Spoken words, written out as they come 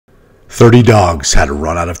30 dogs had to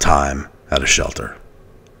run out of time at a shelter.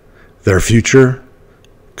 Their future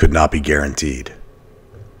could not be guaranteed.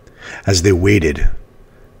 As they waited,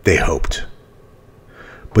 they hoped.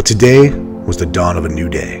 But today was the dawn of a new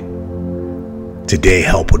day. Today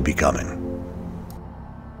help would be coming.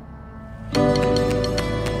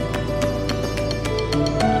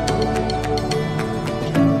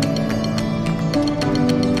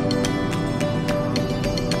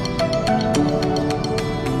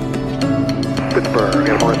 Pittsburgh,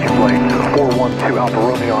 got a rescue flight 412 Alpha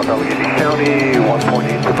Romeo off Allegheny County,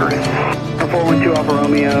 1.8 to 30. 412 Alpha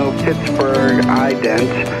Romeo, Pittsburgh, ident,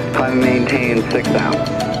 climb and maintain 6,000.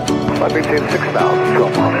 Climb maintain 6,000 to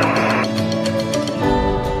Alpha Romeo.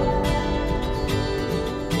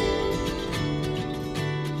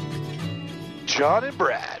 John and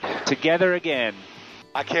Brad. Together again.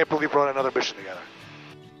 I can't believe we're on another mission together.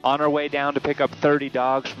 On our way down to pick up 30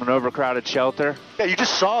 dogs from an overcrowded shelter. Yeah, you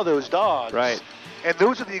just saw those dogs. Right. And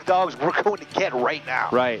those are the dogs we're going to get right now.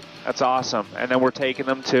 Right. That's awesome. And then we're taking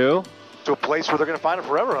them to a place where they're going to find a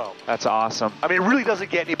forever home. That's awesome. I mean, it really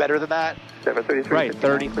doesn't get any better than that. Right.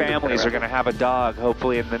 30 families are going to have a dog,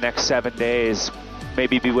 hopefully in the next 7 days.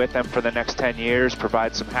 Maybe be with them for the next 10 years,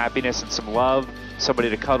 provide some happiness and some love, somebody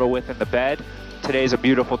to cuddle with in the bed. Today's a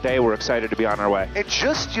beautiful day. We're excited to be on our way. And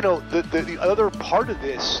just, you know, the other part of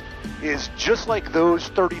this is just like those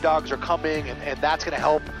 30 dogs are coming and that's going to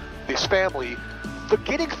help this family. But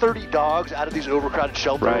getting 30 dogs out of these overcrowded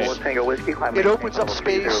shelters, right. It opens up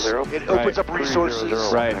space, it opens up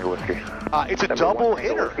resources. Right. It's a double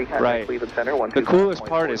hitter. Right. The coolest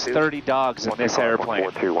part is 30 dogs in this airplane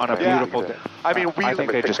on a beautiful day. I mean, I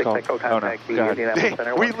think they just called. Oh,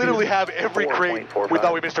 no. We literally have every crate. We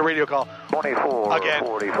thought we missed a radio call. Again,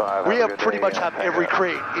 we have pretty much have every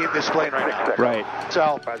crate in this plane right now. Right.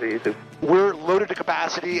 So we're loaded to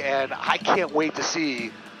capacity, and I can't wait to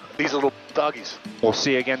see these little doggies. We'll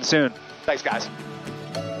see you again soon. Thanks, guys.